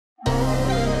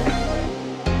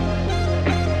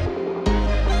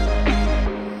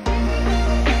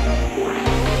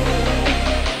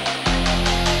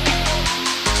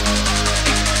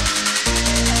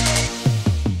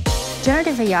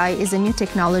AI is a new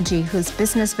technology whose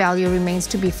business value remains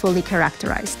to be fully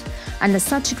characterized. And as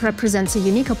such, it represents a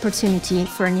unique opportunity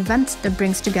for an event that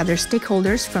brings together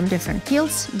stakeholders from different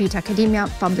fields, be it academia,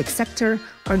 public sector,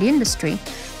 or the industry,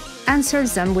 and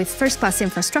serves them with first-class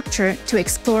infrastructure to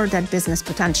explore that business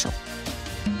potential.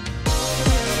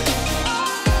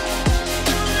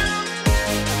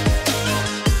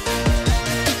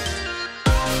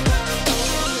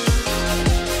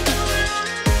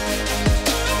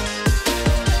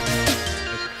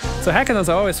 So hackathons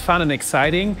are always fun and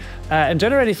exciting, and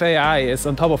generative AI is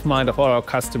on top of mind of all our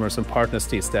customers and partners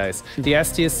these days. The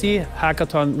SDSC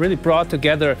Hackathon really brought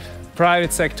together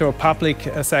private sector, public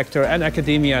sector, and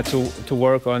academia to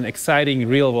work on exciting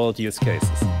real-world use cases.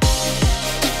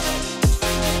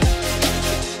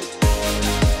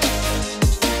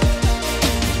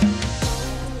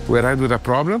 We arrived with a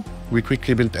problem, we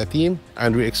quickly built a team,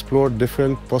 and we explored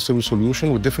different possible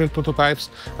solutions with different prototypes,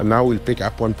 and now we'll pick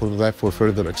up one prototype for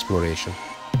further exploration.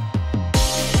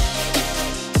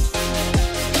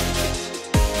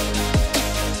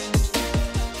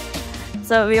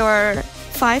 So we were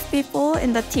 5 people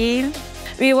in the team.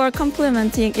 We were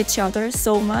complementing each other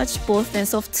so much, both in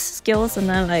soft skills and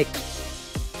then like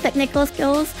technical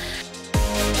skills.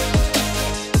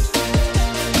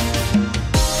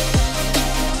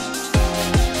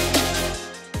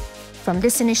 From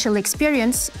this initial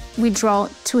experience, we draw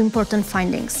 2 important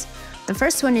findings. The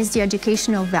first one is the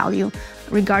educational value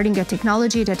regarding a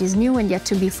technology that is new and yet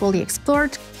to be fully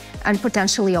explored and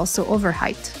potentially also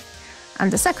overhyped.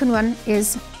 And the second one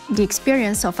is the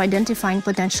experience of identifying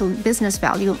potential business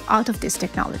value out of this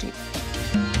technology.